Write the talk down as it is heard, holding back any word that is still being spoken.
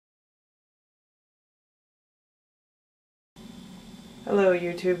Hello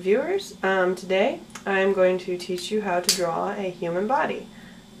YouTube viewers. Today I'm going to teach you how to draw a human body.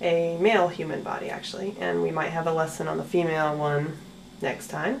 A male human body actually, and we might have a lesson on the female one next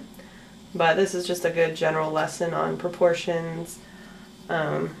time. But this is just a good general lesson on proportions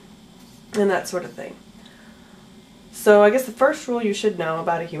and that sort of thing. So I guess the first rule you should know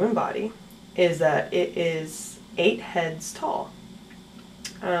about a human body is that it is 8 heads tall.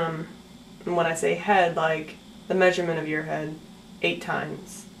 And when I say head, like the measurement of your head 8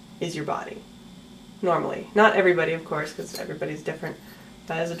 times is your body. Normally. Not everybody, of course, because everybody's different.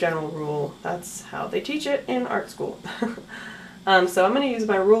 That is a general rule. That's how they teach it in art school. So I'm going to use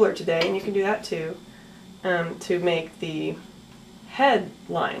my ruler today, and you can do that too, to make the head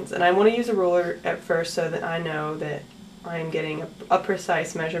lines. And I want to use a ruler at first so that I know that I'm getting a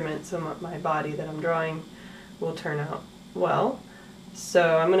precise measurement so my body that I'm drawing will turn out well.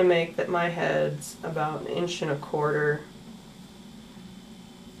 So I'm going to make that my head's about 1.25 inches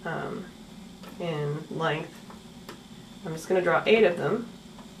in length. I'm just going to draw 8 of them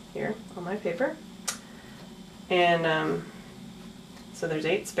here on my paper. And so there's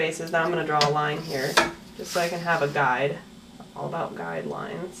 8 spaces. Now I'm going to draw a line here just so I can have a guide. All about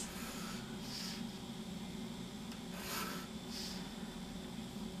guidelines.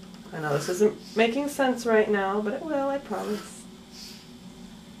 I know this isn't making sense right now, but it will, I promise.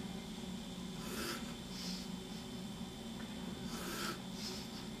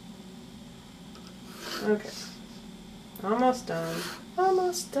 Okay. Almost done.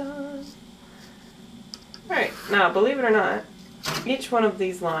 Almost done. Alright, now believe it or not, each one of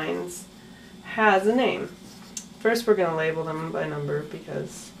these lines has a name. First we're going to label them by number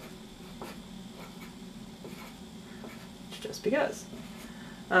because just because.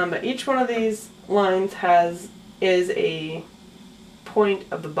 But each one of these lines is a point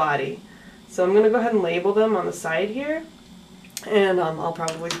of the body. So I'm going to go ahead and label them on the side here. And I'll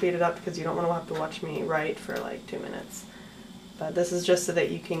probably speed it up because you don't want to have to watch me write for like 2 minutes. But this is just so that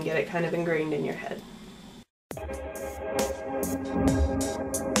you can get it kind of ingrained in your head.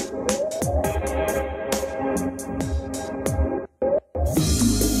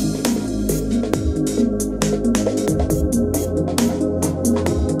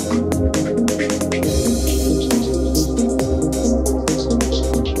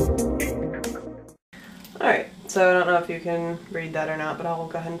 Alright, so I don't know if you can read that or not, but I'll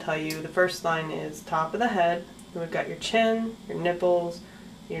go ahead and tell you. The first line is top of the head. We've got your chin, your nipples,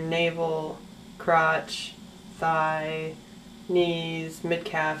 your navel, crotch, thigh, knees,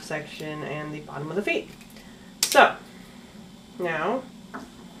 mid-calf section, and the bottom of the feet. So, now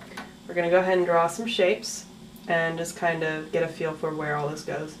we're going to go ahead and draw some shapes and just kind of get a feel for where all this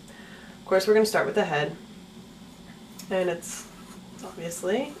goes. Of course, we're going to start with the head, and it's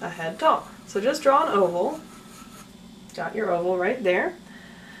obviously a head tall. So just draw an oval. Got your oval right there.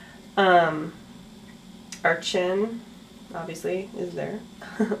 Our chin, obviously, is there.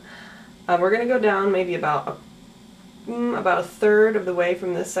 We're going to go down maybe about a third of the way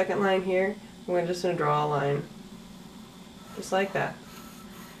from this second line here. We're just going to draw a line, just like that.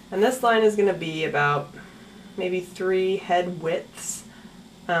 And this line is going to be about maybe 3 head widths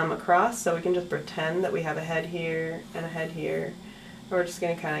across, so we can just pretend that we have a head here and a head here. We're just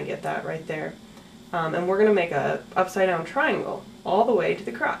going to kind of get that right there. And we're going to make a upside down triangle all the way to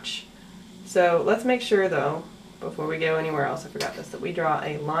the crotch. So let's make sure though, before we go anywhere else, I forgot this, that we draw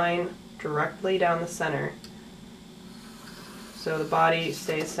a line directly down the center so the body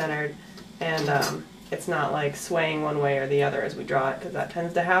stays centered and it's not like swaying one way or the other as we draw it, because that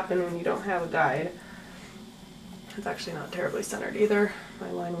tends to happen when you don't have a guide. It's actually not terribly centered either.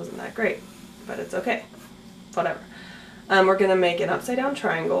 My line wasn't that great, but it's okay. Whatever. We're going to make an upside down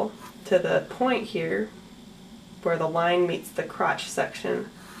triangle to the point here where the line meets the crotch section.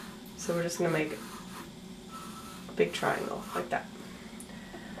 So we're just going to make a big triangle like that.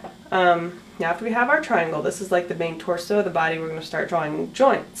 Now after we have our triangle, this is like the main torso of the body, we're going to start drawing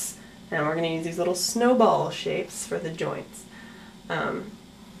joints. And we're going to use these little snowball shapes for the joints. And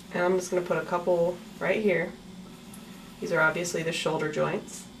I'm just going to put a couple right here. These are obviously the shoulder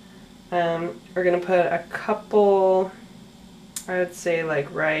joints. We're going to put a couple, I would say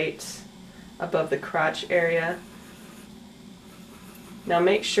like right above the crotch area. Now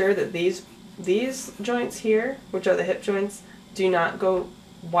make sure that these joints here, which are the hip joints, do not go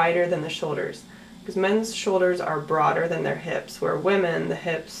wider than the shoulders. Because men's shoulders are broader than their hips, where women, the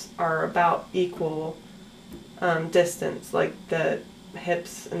hips are about equal distance. Like the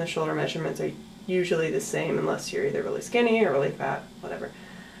hips and the shoulder measurements are usually the same unless you're either really skinny or really fat, whatever.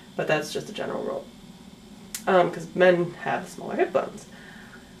 But that's just a general rule. Because men have smaller hip bones.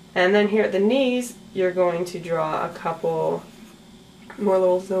 And then here at the knees, you're going to draw a couple more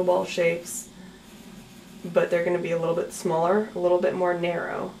little snowball shapes, but they're going to be a little bit smaller, a little bit more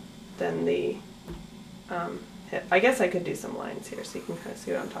narrow than the hip. I guess I could do some lines here so you can kind of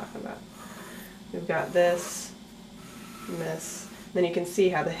see what I'm talking about. We've got this and this. Then you can see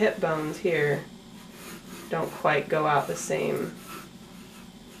how the hip bones here don't quite go out the same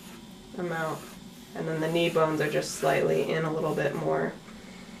amount. And then the knee bones are just slightly in a little bit more.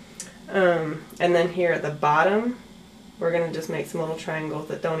 And then here at the bottom, we're going to just make some little triangles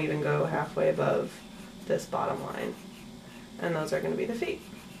that don't even go halfway above this bottom line. And those are going to be the feet.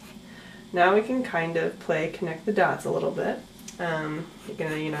 Now we can kind of play connect the dots a little bit. You're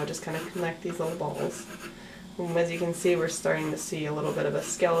going to, just kind of connect these little balls. And as you can see, we're starting to see a little bit of a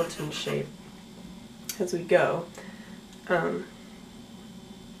skeleton shape as we go.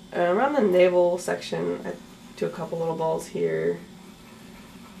 Around the navel section, I do a couple little balls here.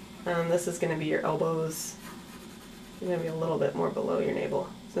 This is going to be your elbows. You're going to be a little bit more below your navel.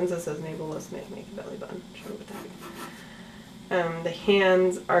 Since it says navel, let's make a belly button. Show you what the heck. The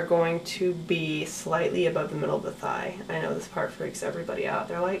hands are going to be slightly above the middle of the thigh. I know this part freaks everybody out.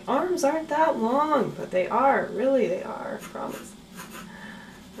 They're like, arms aren't that long, but they are. Really, they are. I promise.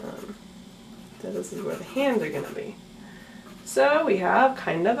 So this is where the hands are going to be. So we have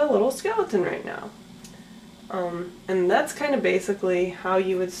kind of a little skeleton right now. And that's kind of basically how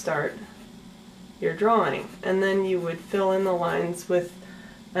you would start your drawing. And then you would fill in the lines with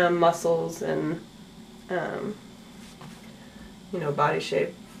muscles and body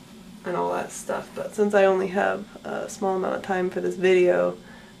shape and all that stuff. But since I only have a small amount of time for this video,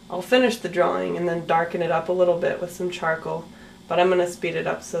 I'll finish the drawing and then darken it up a little bit with some charcoal. But I'm going to speed it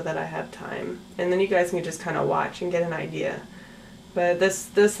up so that I have time. And then you guys can just kind of watch and get an idea. But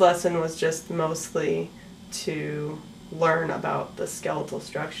this lesson was just mostly to learn about the skeletal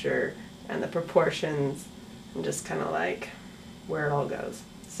structure and the proportions and just kind of like where it all goes.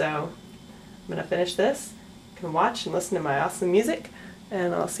 So I'm going to finish this. You can watch and listen to my awesome music,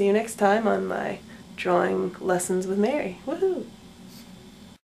 and I'll see you next time on my drawing lessons with Mary. Woohoo!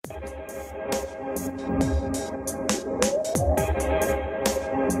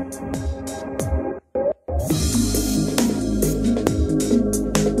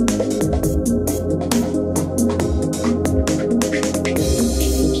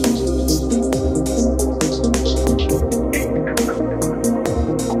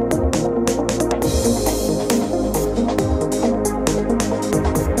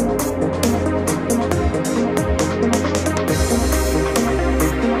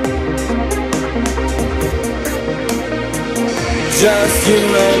 Just you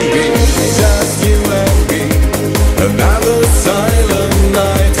and me, just you and me. Another silent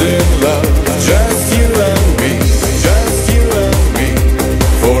night in love. Just you and me, just you and me.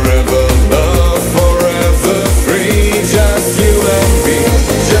 Forever love, forever free. Just you and me,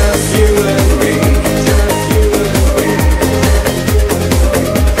 just you and me, just you and me.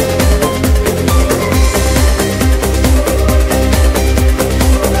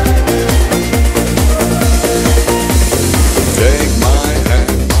 Take my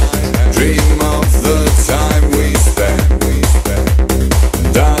hand, dream of the time we spent.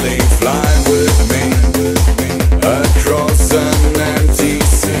 Darling, fly with me across an empty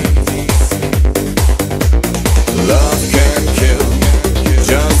sea. Love can kill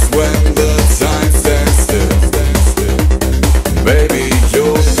just when the time stands still. Baby,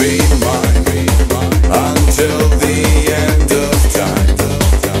 you'll be mine until the end of time.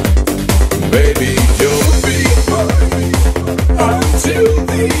 Baby, you'll be mine until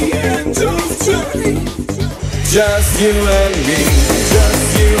the end of time. Just you and me,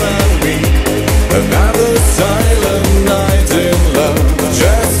 just you and me. Another sign.